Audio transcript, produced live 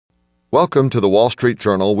Welcome to the Wall Street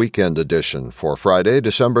Journal Weekend Edition for Friday,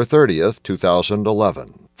 December 30th,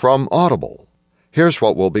 2011. From Audible, here's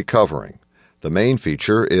what we'll be covering. The main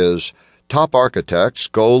feature is Top Architects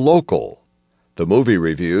Go Local. The movie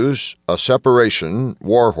reviews, A Separation,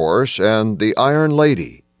 Warhorse, and The Iron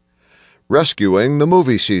Lady. Rescuing the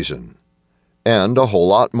movie season. And a whole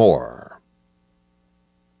lot more.